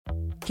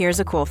Here's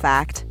a cool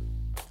fact.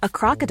 A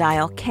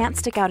crocodile can't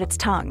stick out its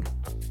tongue.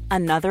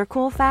 Another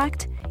cool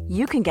fact,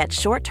 you can get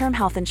short-term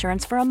health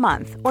insurance for a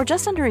month or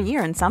just under a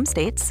year in some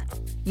states.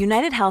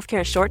 United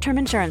Healthcare short-term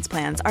insurance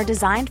plans are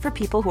designed for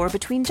people who are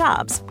between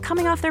jobs,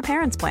 coming off their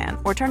parents' plan,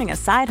 or turning a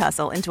side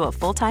hustle into a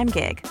full-time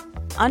gig.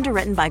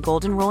 Underwritten by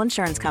Golden Rule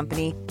Insurance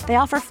Company, they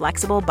offer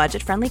flexible,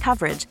 budget-friendly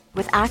coverage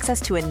with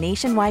access to a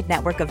nationwide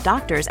network of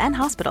doctors and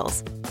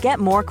hospitals. Get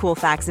more cool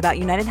facts about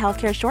United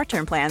Healthcare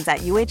short-term plans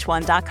at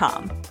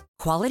uh1.com.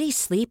 Quality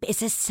sleep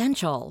is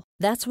essential.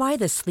 That's why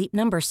the Sleep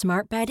Number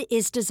Smart Bed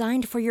is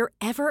designed for your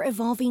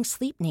ever-evolving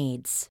sleep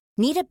needs.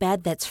 Need a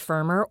bed that's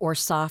firmer or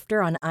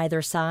softer on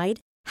either side?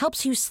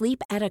 Helps you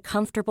sleep at a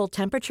comfortable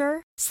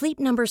temperature? Sleep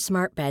Number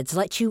Smart Beds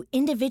let you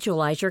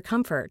individualize your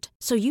comfort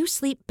so you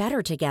sleep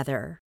better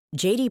together.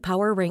 J.D.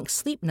 Power ranks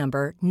Sleep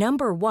Number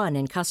number 1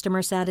 in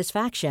customer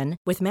satisfaction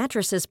with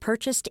mattresses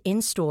purchased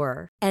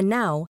in-store. And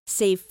now,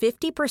 save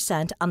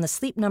 50% on the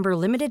Sleep Number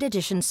Limited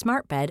Edition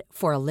Smart Bed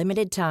for a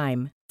limited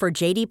time. For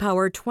J.D.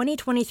 Power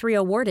 2023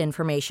 award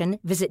information,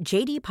 visit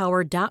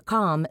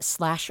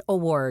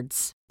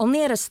jdpower.com/awards.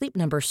 Only at a Sleep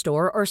Number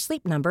store or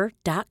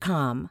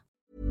sleepnumber.com.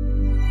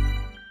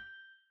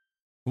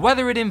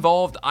 Whether it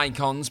involved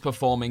icons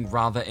performing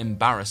rather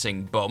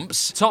embarrassing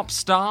bumps, top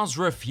stars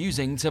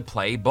refusing to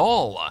play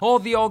ball, or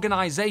the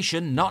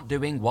organization not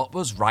doing what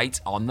was right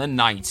on the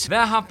night,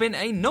 there have been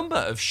a number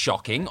of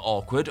shocking,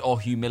 awkward,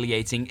 or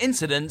humiliating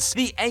incidents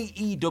the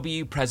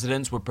AEW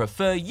president would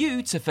prefer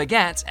you to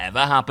forget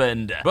ever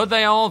happened. But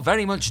they all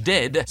very much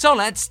did, so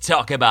let's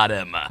talk about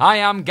them. I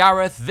am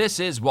Gareth, this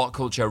is What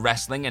Culture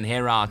Wrestling, and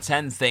here are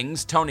 10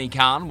 things Tony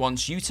Khan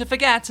wants you to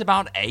forget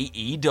about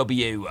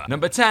AEW.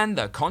 Number 10,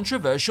 the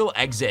controversial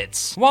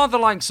exits. While the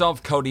likes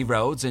of Cody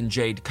Rhodes and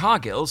Jade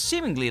Cargill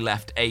seemingly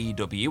left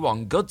AEW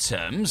on good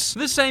terms,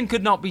 the same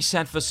could not be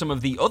said for some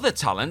of the other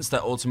talents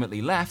that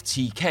ultimately left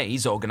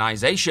TK's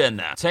organization.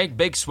 Take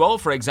Big Swole,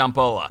 for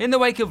example. In the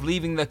wake of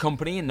leaving the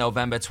company in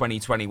November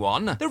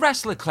 2021, the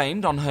wrestler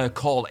claimed on her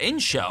call-in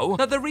show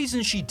that the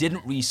reason she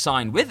didn't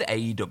re-sign with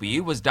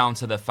AEW was down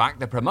to the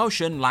fact the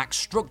promotion lacked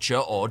structure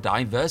or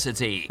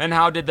diversity. And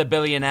how did the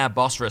billionaire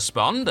boss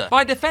respond?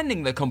 By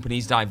defending the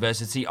company's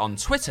diversity on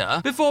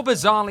Twitter, before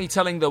bizarrely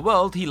telling the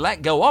world he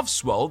let go of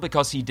Swole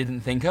because he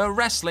didn't think her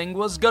wrestling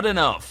was good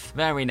enough.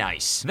 Very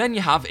nice. Then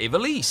you have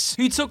Ivelisse,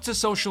 who took to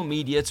social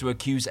media to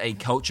accuse a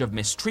coach of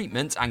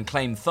mistreatment and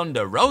claim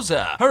Thunder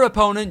Rosa, her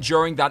opponent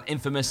during that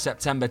infamous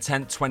September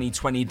 10,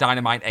 2020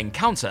 Dynamite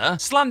encounter,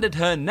 slandered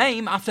her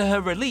name after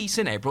her release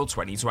in April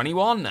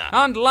 2021.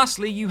 And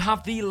lastly, you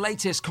have the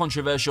latest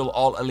controversial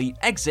All Elite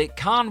exit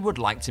Khan would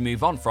like to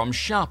move on from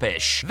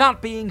sharpish,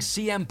 that being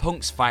CM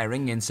Punk's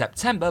firing in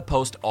September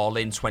post All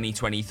In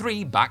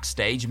 2023 backstage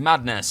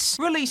madness.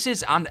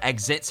 Releases and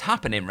exits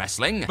happen in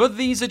wrestling, but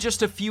these are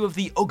just a few of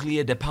the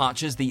uglier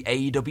departures the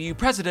AEW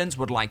president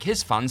would like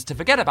his fans to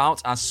forget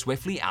about as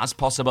swiftly as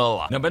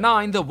possible. Number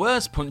 9, the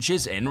worst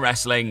punches in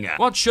wrestling.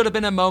 What should have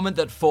been a moment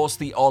that forced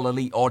the All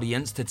Elite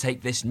audience to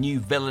take this new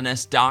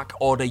villainous Dark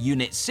Order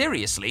unit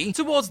seriously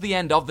towards the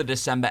end of the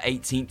December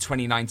 18,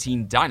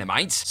 2019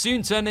 Dynamite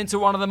soon turned into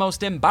one of the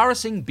most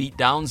embarrassing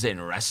beatdowns in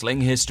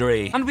wrestling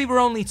history. And we were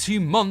only 2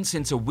 months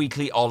into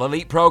weekly All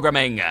Elite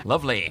programming.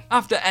 Lovely.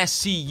 After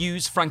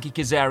SCU's Frankie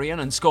Kazarian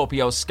and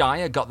Scorpio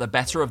Sky got the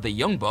better of the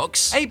Young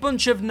Bucks, a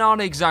bunch of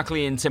not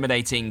exactly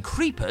intimidating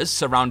creepers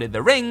surrounded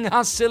the ring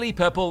as silly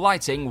purple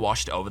lighting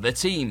washed over the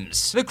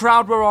teams. The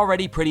crowd were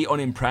already pretty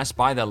unimpressed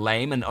by the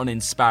lame and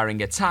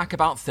uninspiring attack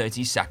about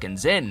 30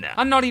 seconds in,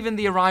 and not even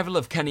the arrival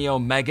of Kenny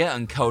Omega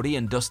and Cody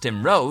and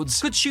Dustin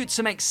Rhodes could shoot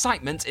some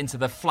excitement into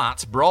the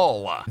flat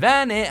brawl.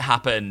 Then it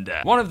happened.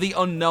 One of the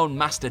unknown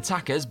masked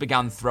attackers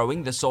began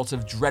throwing the sort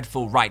of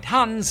dreadful right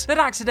hands that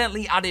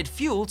accidentally added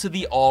fuel to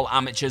the all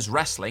amateurs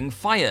wrestling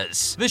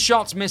fires. The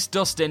shot missed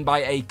Dustin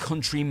by a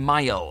country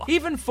mile.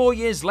 Even 4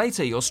 years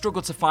later, you'll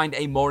struggle to find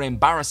a more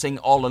embarrassing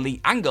All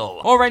Elite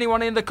angle, or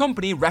anyone in the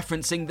company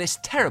referencing this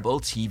terrible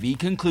TV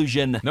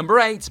conclusion. Number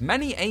 8,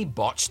 many a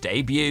botched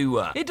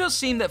debut. It does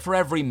seem that for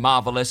every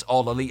marvelous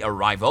All Elite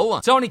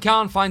arrival, Tony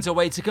Khan finds a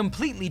way to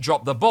completely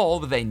drop the ball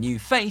with a new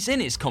face in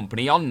his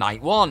company on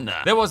night 1.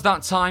 There was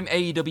that time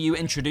AEW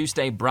introduced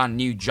a brand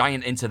new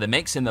giant into the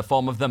mix in the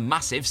form of the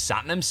massive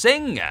Satnam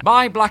Singh,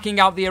 by blacking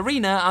out the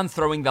arena and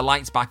throwing the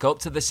lights back up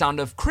to the sound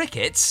of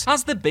crickets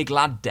as the big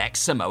lad decked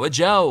Samoa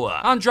Joe.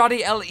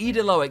 Andrade El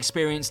Idolo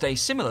experienced a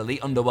similarly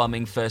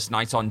underwhelming first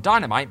night on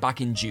Dynamite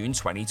back in June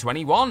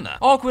 2021,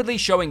 awkwardly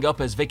showing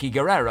up as Vicky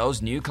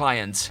Guerrero's new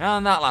client.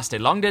 And that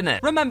lasted long, didn't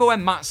it? Remember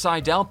when Matt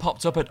Sydal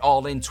popped up at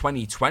All In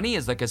 2020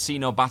 as the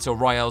Casino Battle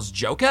Royale's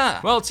Joker?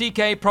 Well,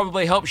 TK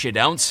probably hopes you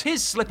don't.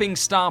 His slipping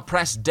Star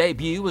Press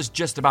debut was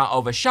just about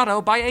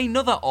overshadowed by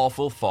another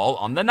awful fall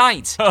on the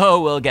night.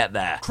 Oh, we'll get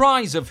there.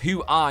 Cries of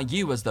 "Who are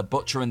you?" as the Butcher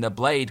Butcher and the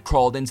Blade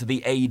crawled into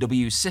the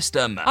AEW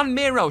system, and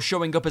Miro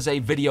showing up as a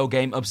video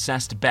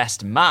game-obsessed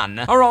best man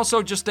are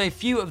also just a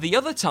few of the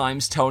other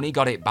times Tony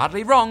got it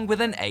badly wrong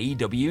with an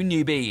AEW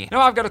newbie.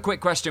 Now I've got a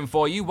quick question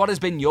for you. What has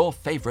been your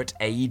favourite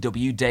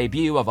AEW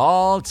debut of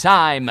all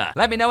time?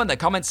 Let me know in the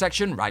comment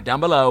section right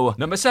down below.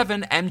 Number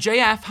 7,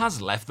 MJF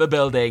has left the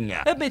building.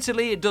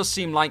 Admittedly, it does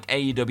seem like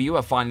AEW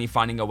are finally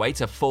finding a way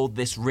to fold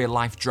this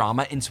real-life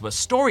drama into a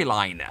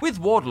storyline, with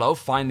Wardlow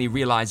finally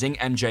realising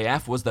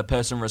MJF was the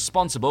person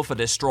responsible for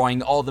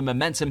destroying all the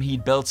momentum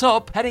he'd built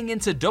up heading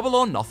into Double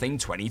or Nothing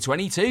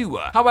 2022.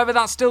 However,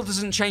 that still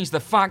doesn't change the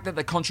fact that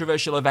the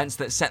controversial events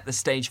that set the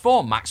stage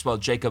for Maxwell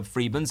Jacob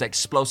Friedman's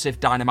explosive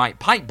dynamite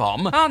pipe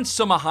bomb and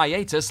summer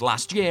hiatus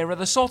last year are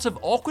the sort of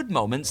awkward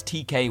moments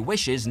TK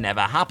wishes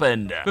never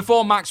happened.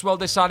 Before Maxwell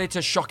decided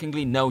to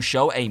shockingly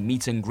no-show a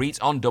meet and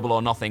greet on Double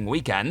or Nothing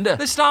weekend,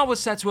 the star was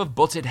said to have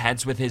butted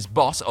heads with his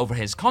boss over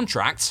his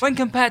contract when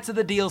compared to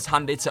the deals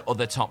handed to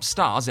other top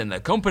stars in the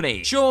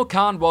company. Sure,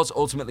 Khan was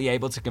ultimately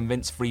able to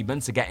convince Friedman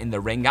to get in the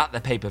ring at the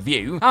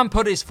pay-per-view and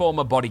put his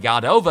former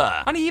bodyguard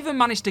over, and he even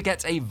managed to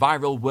get a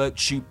viral work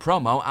shoot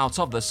promo out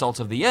of the Salt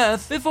of the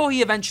Earth before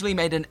he eventually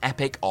made an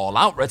epic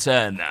all-out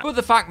return. But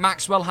the fact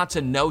Maxwell had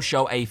to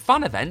no-show a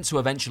fan event to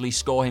eventually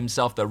score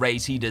himself the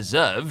raise he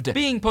deserved,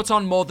 being put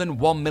on more than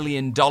 $1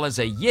 million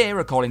a year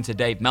according to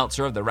Dave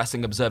Meltzer of the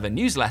Wrestling Observer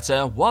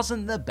newsletter,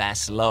 wasn't the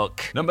best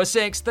look. Number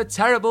 6, the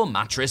terrible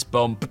mattress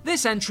bump.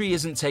 This entry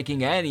isn't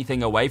taking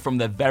anything away from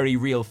the very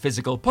real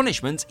physical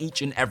punishment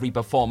each and every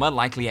performer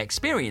likely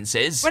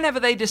experiences whenever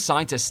they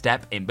decide to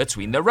step in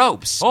between the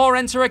ropes, or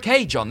enter a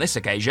cage on this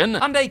occasion,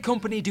 and a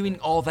company doing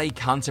all they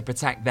can to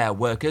protect their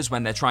workers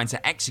when they're trying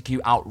to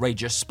execute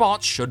outrageous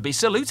spots should be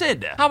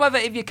saluted. However,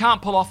 if you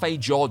can't pull off a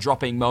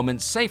jaw-dropping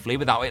moment safely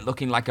without it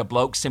looking like a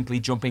bloke simply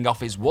jumping off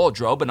his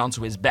wardrobe and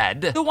onto his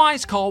bed, the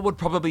wise call would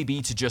probably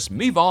be to just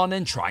move on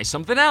and try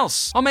something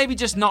else, or maybe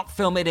just not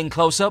film it in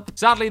close-up.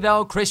 Sadly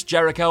though, Chris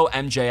Jericho,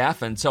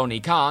 MJF and Tony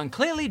Khan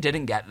clearly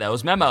didn't get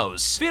those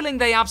memos. Feeling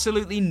they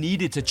absolutely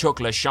needed to chuck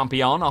Le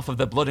Champion off of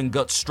the blood and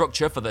guts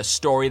structure for the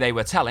story they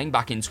were telling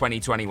back in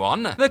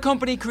 2021, the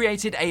company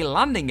created a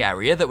landing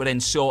area that would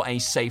ensure a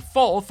safe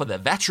fall for the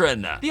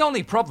veteran. The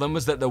only problem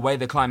was that the way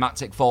the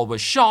climactic fall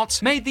was shot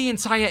made the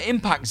entire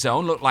impact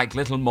zone look like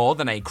little more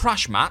than a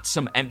crash mat,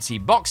 some empty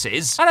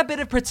boxes, and a bit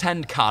of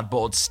pretend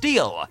cardboard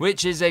steel,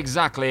 which is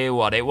exactly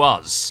what it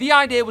was. The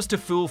idea was to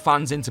fool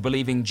fans into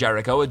believing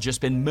Jericho had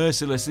just been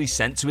mercilessly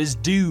sent to his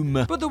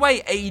doom, but the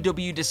way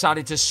AEW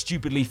decided to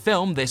stupidly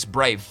film this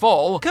brave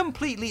fall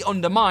completely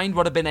undermined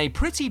what had been a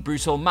pretty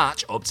brutal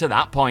match up to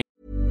that point.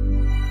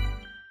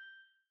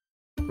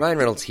 Ryan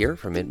Reynolds here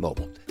from Mint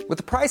Mobile. With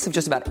the price of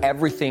just about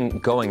everything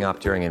going up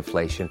during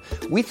inflation,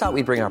 we thought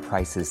we'd bring our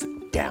prices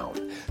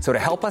down. So to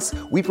help us,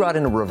 we brought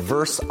in a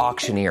reverse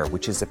auctioneer,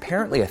 which is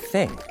apparently a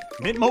thing.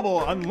 Mint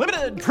Mobile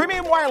Unlimited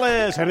Premium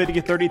Wireless. How to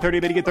get 30, 30,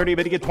 bit to get 30,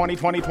 bit to get 20,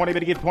 20, 20, bit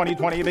to get 20,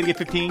 20, bit to get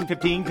 15,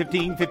 15,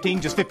 15,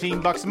 15, just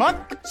 $15 a month?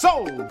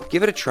 Sold!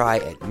 Give it a try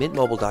at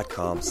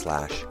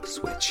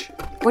mintmobile.com/switch.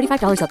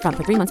 $45 up front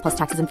for 3 months plus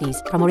taxes and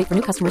fees. Promo rate for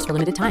new customers for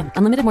limited time.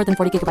 Unlimited more than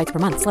 40 gigabytes per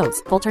month.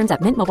 Slows full terms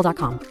at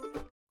mintmobile.com.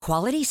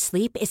 Quality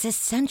sleep is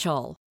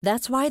essential.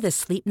 That's why the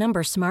Sleep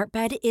Number Smart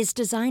Bed is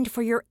designed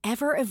for your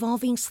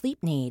ever-evolving sleep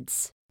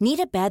needs. Need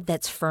a bed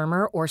that's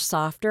firmer or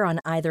softer on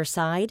either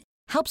side?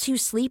 Helps you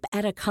sleep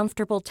at a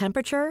comfortable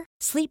temperature?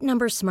 Sleep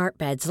Number Smart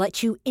Beds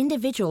let you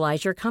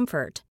individualize your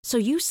comfort, so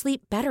you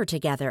sleep better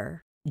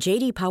together.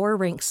 J.D. Power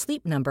ranks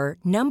Sleep Number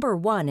number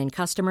 1 in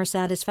customer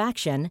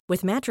satisfaction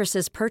with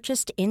mattresses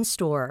purchased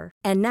in-store.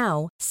 And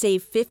now,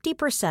 save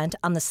 50%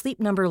 on the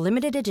Sleep Number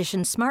Limited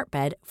Edition Smart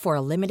Bed for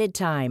a limited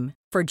time.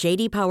 For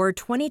J.D. Power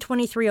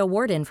 2023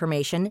 award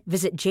information,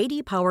 visit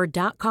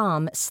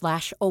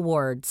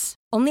jdpower.com/awards.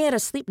 Only at a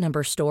Sleep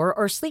Number store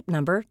or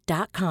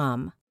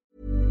sleepnumber.com.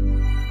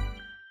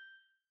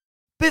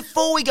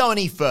 Before we go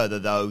any further,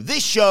 though,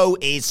 this show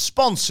is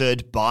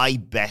sponsored by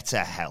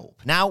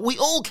BetterHelp. Now, we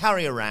all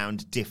carry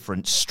around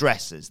different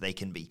stressors. They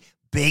can be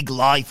big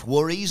life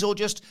worries or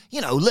just,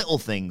 little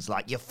things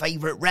like your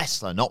favorite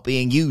wrestler not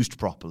being used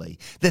properly.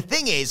 The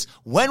thing is,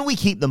 when we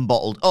keep them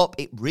bottled up,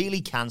 it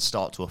really can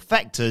start to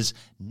affect us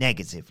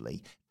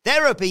negatively.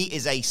 Therapy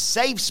is a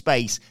safe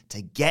space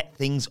to get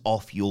things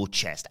off your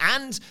chest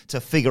and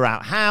to figure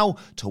out how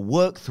to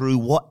work through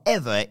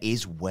whatever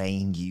is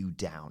weighing you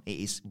down. It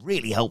is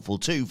really helpful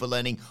too for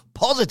learning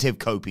positive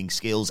coping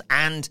skills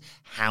and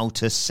how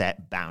to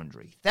set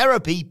boundaries.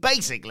 Therapy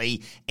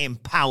basically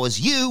empowers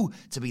you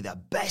to be the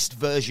best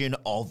version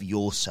of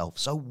yourself.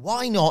 So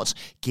why not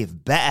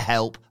give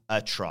BetterHelp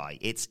a try?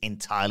 It's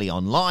entirely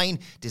online,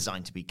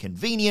 designed to be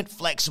convenient,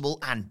 flexible,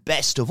 and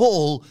best of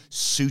all,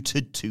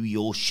 suited to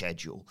your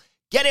schedule.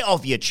 Get it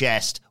off your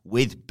chest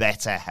with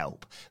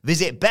BetterHelp.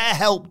 Visit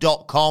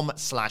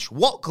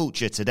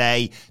betterhelp.com/whatculture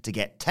today to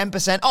get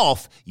 10%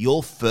 off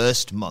your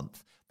first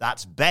month.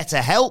 That's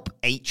BetterHelp,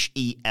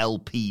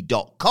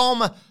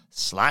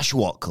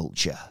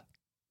 HELP.com/whatculture.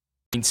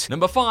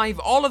 Number 5,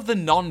 all of the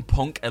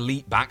non-Punk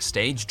Elite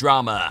backstage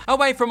drama.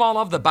 Away from all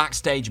of the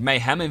backstage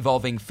mayhem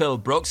involving Phil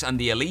Brooks and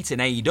the Elite in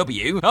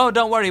AEW, oh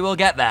don't worry, we'll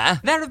get there,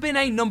 there have been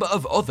a number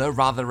of other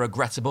rather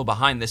regrettable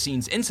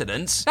behind-the-scenes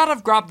incidents that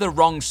have grabbed the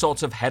wrong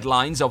sort of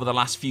headlines over the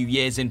last few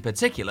years in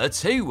particular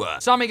too.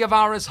 Sammy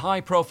Guevara's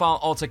high-profile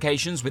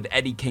altercations with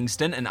Eddie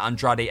Kingston and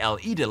Andrade El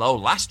Idolo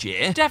last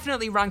year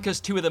definitely rank as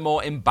two of the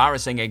more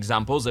embarrassing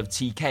examples of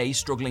TK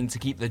struggling to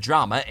keep the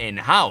drama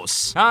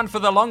in-house. And for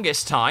the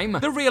longest time,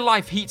 the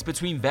real-life heat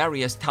between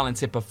various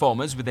talented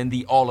performers within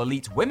the All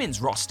Elite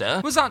women's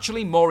roster was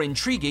actually more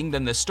intriguing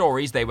than the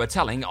stories they were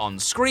telling on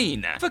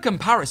screen. For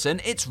comparison,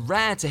 it's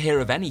rare to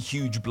hear of any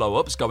huge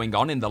blow-ups going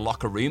on in the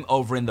locker room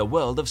over in the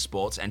world of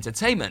sports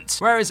entertainment,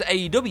 whereas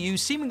AEW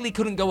seemingly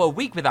couldn't go a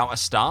week without a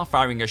star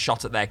firing a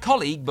shot at their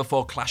colleague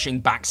before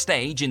clashing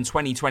backstage in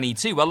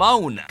 2022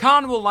 alone.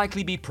 Khan will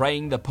likely be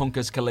praying the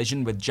Punkers'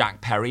 collision with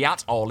Jack Perry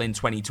at All In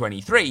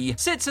 2023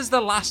 sits as the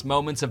last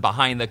moment of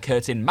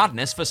behind-the-curtain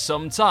madness for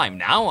some time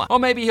now. Or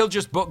maybe he'll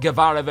just book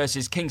Guevara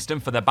versus Kingston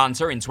for the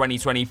banter in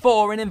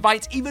 2024 and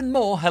invite even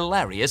more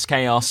hilarious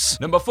chaos.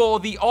 Number 4,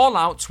 the All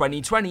Out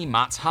 2020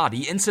 Matt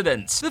Hardy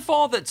incident. The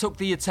fall that took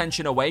the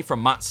attention away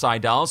from Matt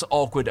Sydal's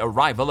awkward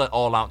arrival at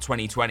All Out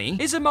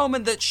 2020 is a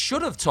moment that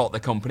should have taught the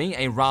company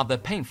a rather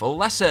painful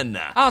lesson.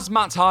 As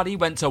Matt Hardy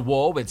went to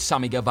war with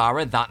Sammy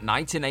Guevara that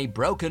night in a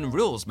broken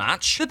rules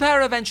match, the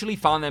pair eventually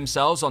found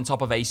themselves on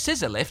top of a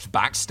scissor lift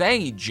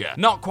backstage.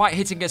 Not quite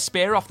hitting a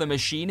spear off the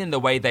machine in the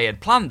way they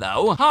had planned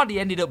though, Hardy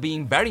ended up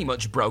being very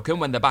much broken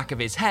when the back of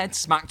his head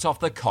smacked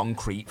off the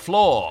concrete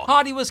floor.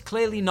 Hardy was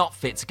clearly not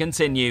fit to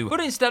continue, but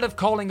instead of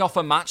calling off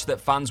a match that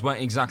fans weren't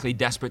exactly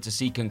desperate to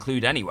see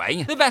conclude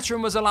anyway, the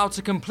veteran was allowed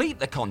to complete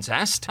the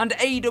contest, and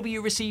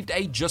AEW received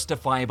a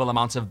justifiable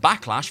amount of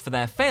backlash for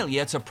their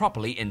failure to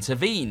properly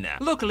intervene.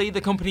 Luckily,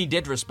 the company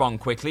did respond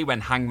quickly when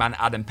Hangman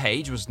Adam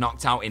Page was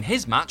knocked out in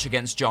his match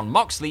against Jon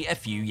Moxley a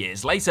few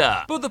years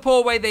later. But the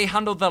poor way they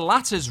handled the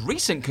latter's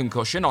recent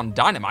concussion on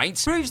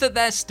Dynamite proves that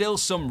there's still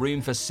some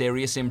room for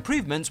serious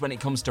improvements when it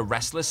comes to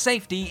wrestler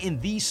safety in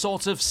these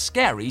sort of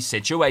scary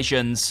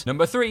situations.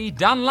 Number 3,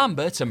 Dan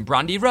Lambert and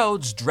Brandy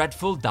Rhodes'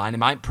 dreadful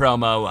Dynamite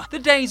promo. The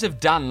days of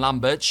Dan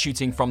Lambert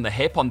shooting from the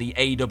hip on the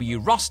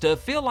AEW roster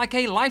feel like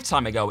a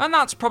lifetime ago, and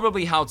that's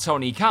probably how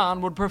Tony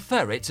Khan would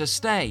prefer it to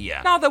stay.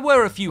 Now, there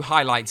were a few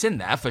highlights in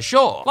there for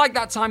sure, like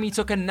that time he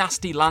took a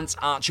nasty Lance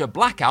Archer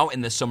blackout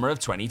in the summer of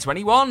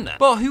 2021.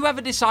 But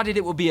whoever decided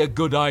it would be a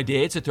good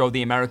idea to throw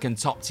the American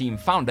Top Team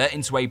founder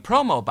into a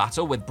promo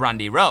battle with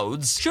Brandy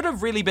Rhodes should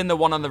have really been the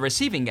one on the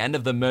receiving end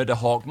of the Murder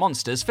Hawk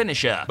Monsters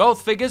finisher.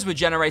 Both figures were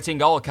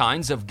generating all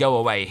kinds of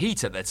go-away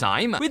heat at the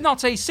time, with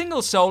not a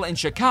single soul in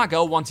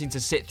Chicago wanting to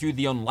sit through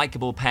the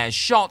unlikable pair's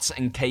shots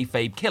and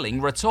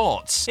kayfabe-killing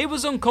retorts. It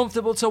was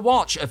uncomfortable to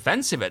watch,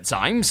 offensive at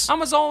times, and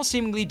was all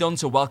seemingly done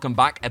to welcome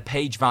back a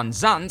Paige Van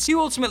Zandt who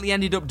ultimately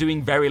ended up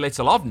doing very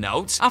little of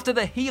note after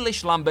the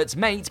heelish Lambert's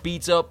mate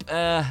beat up,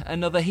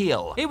 another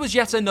heel. It was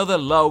yet another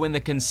low in the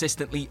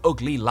consistently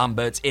ugly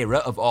Lambert era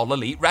of All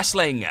Elite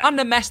Wrestling, and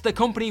a mess the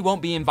company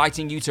won't be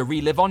inviting you to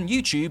relive on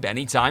YouTube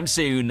anytime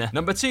soon.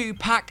 Number 2,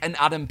 Pac and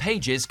Adam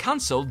Page's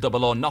cancelled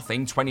Double or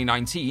Nothing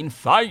 2019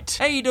 fight.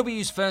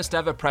 AEW's first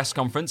ever press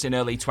conference in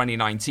early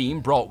 2019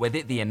 brought with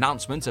it the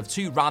announcement of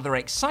two rather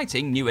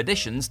exciting new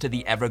additions to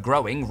the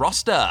ever-growing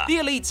roster: the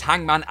Elite's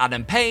Hangman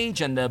Adam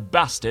Page and the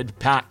bastard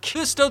Pac.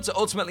 The studs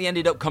ultimately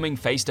ended up coming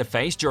face to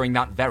face during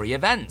that very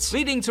event,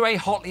 leading to a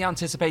hotly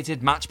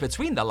anticipated match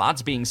between the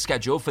lads being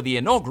scheduled for the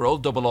inaugural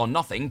Double or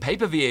Nothing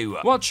pay-per-view.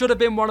 What should have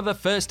been one of the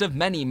first of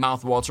many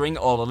mouth-watering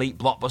All Elite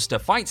blockbuster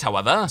fights,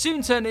 however,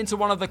 soon turned into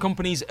one of the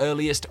company's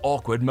earliest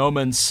awkward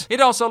moments.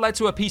 It also led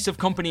to a piece of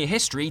company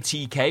history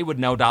TK would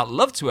no doubt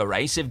love to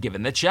erase if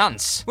given the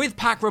chance, with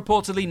Pac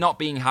reportedly not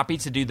being happy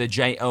to do the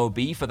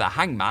JOB for the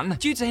Hangman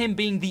due to him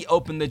being the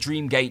Open the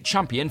Dream Gate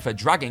champion for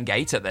Dragon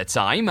Gate at the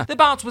time. The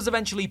bout was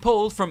eventually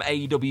pulled from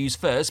AEW's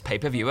first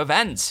pay-per-view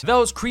event.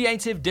 Those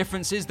creative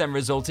differences then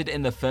resulted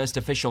in the first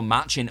official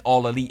match in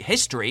All Elite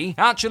history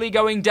actually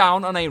going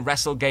down on a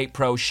WrestleGate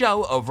Pro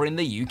show over in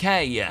the UK,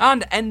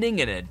 and ending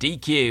in a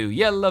DQ.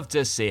 You'll love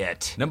to see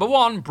it. Number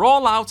 1,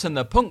 Brawl Out and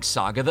the Punk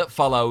saga that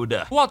followed.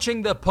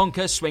 Watching the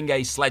Punker swing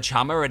a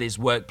sledgehammer at his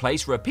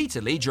workplace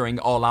repeatedly during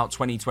All Out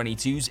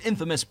 2022's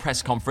infamous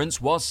press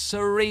conference was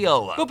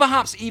surreal. But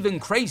perhaps even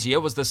crazier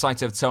was the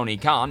sight of Tony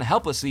Khan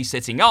helplessly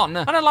sitting on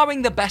and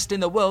allowing the best in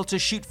the world to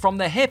shoot from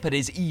the hip at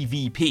his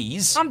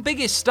EVPs and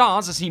biggest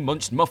stars as he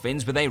munched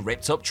muffins with a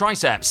ripped up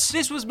triceps.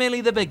 This was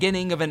merely the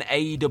beginning of an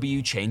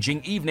AEW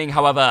changing evening,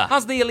 however,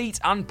 as the Elite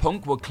and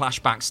Punk would clash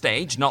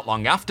backstage not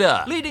long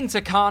after, leading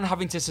to Khan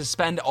having to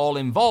suspend all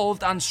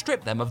involved and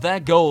strip them of their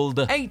gold.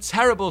 A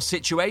terrible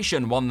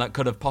situation, one that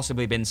could have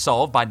possibly been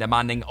solved by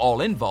demanding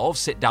all involved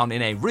sit down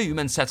in a room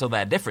and settle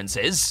their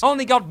differences,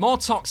 only got more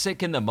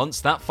toxic in the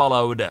months that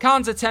followed.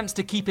 Khan's attempts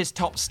to keep his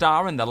top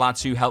star and the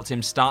lads who helped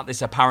him start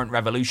this apparent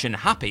revolution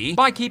happy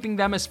by keeping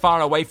them as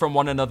far away from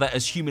one another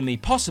as humanly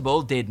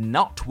possible did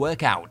not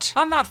work out,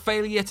 and that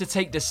failure to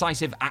take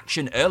decisive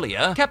action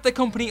earlier kept the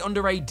company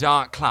under a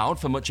dark cloud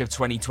for much of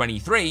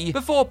 2023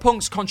 before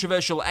Punk's controversial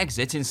controversial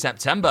exit in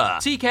September.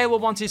 TK will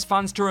want his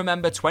fans to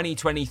remember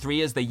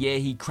 2023 as the year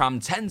he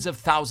crammed tens of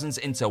thousands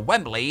into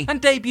Wembley and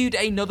debuted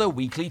another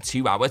weekly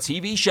 2-hour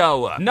TV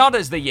show. Not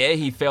as the year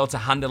he failed to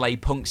handle a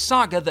Punk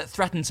saga that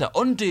threatened to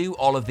undo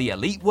all of the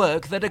elite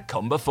work that had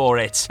come before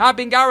it. I've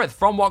been Gareth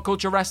from What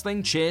Culture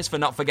Wrestling. Cheers for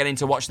not forgetting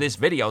to watch this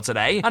video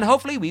today, and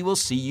hopefully we will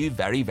see you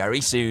very,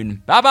 very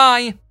soon.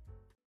 Bye-bye!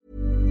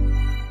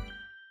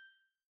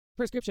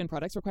 Prescription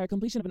products require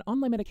completion of an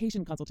online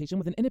medication consultation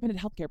with an independent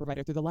healthcare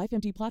provider through the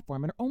LifeMD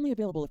platform and are only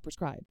available if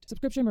prescribed.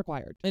 Subscription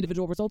required.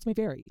 Individual results may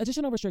vary.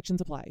 Additional restrictions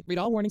apply. Read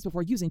all warnings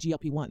before using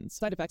GLP-1s.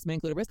 Side effects may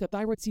include a risk of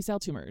thyroid C-cell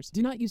tumors.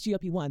 Do not use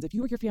GLP-1s if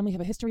you or your family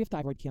have a history of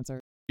thyroid cancer.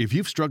 If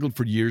you've struggled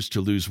for years to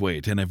lose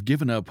weight and have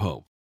given up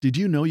hope, did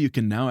you know you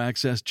can now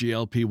access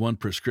GLP-1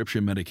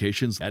 prescription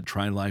medications at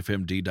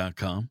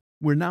TryLifeMD.com?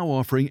 We're now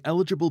offering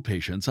eligible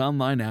patients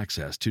online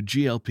access to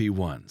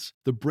GLP-1s,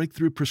 the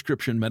breakthrough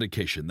prescription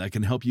medication that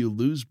can help you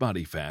lose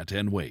body fat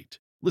and weight.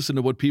 Listen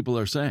to what people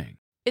are saying.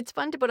 It's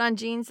fun to put on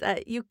jeans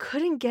that you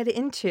couldn't get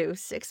into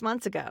 6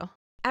 months ago.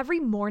 Every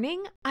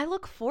morning, I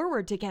look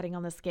forward to getting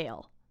on the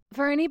scale.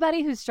 For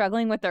anybody who's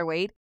struggling with their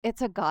weight,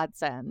 it's a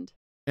godsend.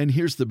 And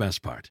here's the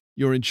best part.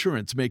 Your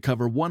insurance may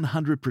cover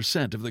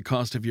 100% of the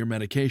cost of your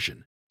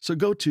medication. So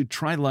go to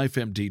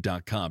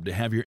TryLifeMD.com to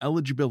have your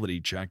eligibility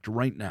checked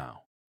right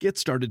now. Get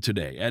started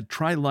today at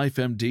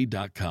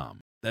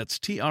TryLifeMD.com. That's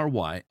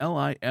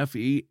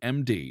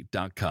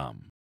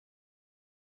TryLifeMD.com.